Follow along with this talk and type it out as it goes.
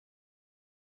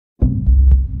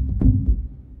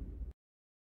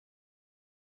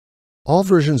All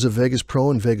versions of Vegas Pro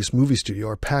and Vegas Movie Studio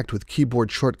are packed with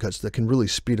keyboard shortcuts that can really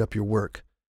speed up your work.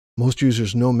 Most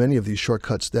users know many of these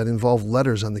shortcuts that involve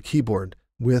letters on the keyboard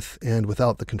with and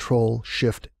without the Control,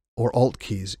 Shift, or Alt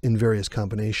keys in various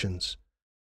combinations.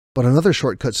 But another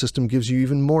shortcut system gives you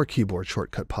even more keyboard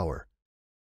shortcut power.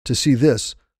 To see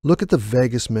this, look at the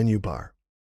Vegas menu bar.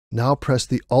 Now press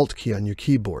the Alt key on your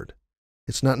keyboard.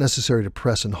 It's not necessary to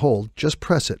press and hold, just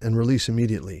press it and release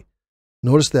immediately.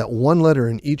 Notice that one letter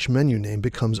in each menu name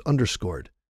becomes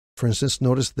underscored. For instance,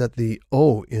 notice that the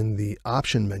O in the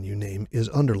Option menu name is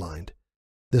underlined.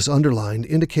 This underlined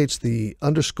indicates the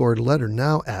underscored letter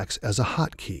now acts as a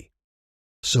hotkey.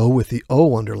 So with the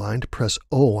O underlined, press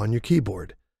O on your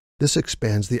keyboard. This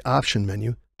expands the Option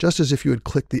menu, just as if you had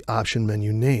clicked the Option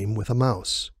menu name with a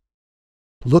mouse.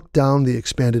 Look down the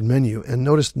expanded menu and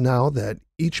notice now that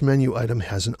each menu item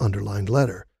has an underlined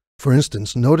letter. For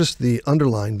instance, notice the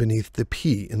underline beneath the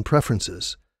P in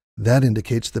Preferences. That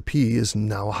indicates the P is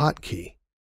now a hotkey.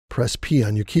 Press P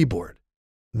on your keyboard.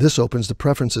 This opens the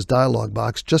Preferences dialog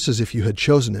box just as if you had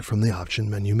chosen it from the Option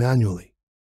menu manually.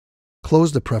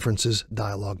 Close the Preferences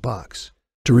dialog box.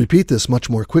 To repeat this much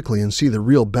more quickly and see the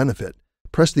real benefit,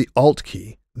 press the Alt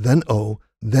key, then O,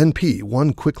 then P,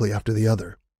 one quickly after the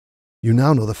other. You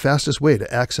now know the fastest way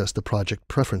to access the project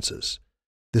preferences.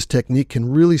 This technique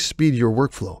can really speed your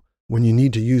workflow when you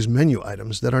need to use menu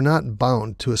items that are not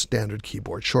bound to a standard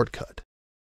keyboard shortcut.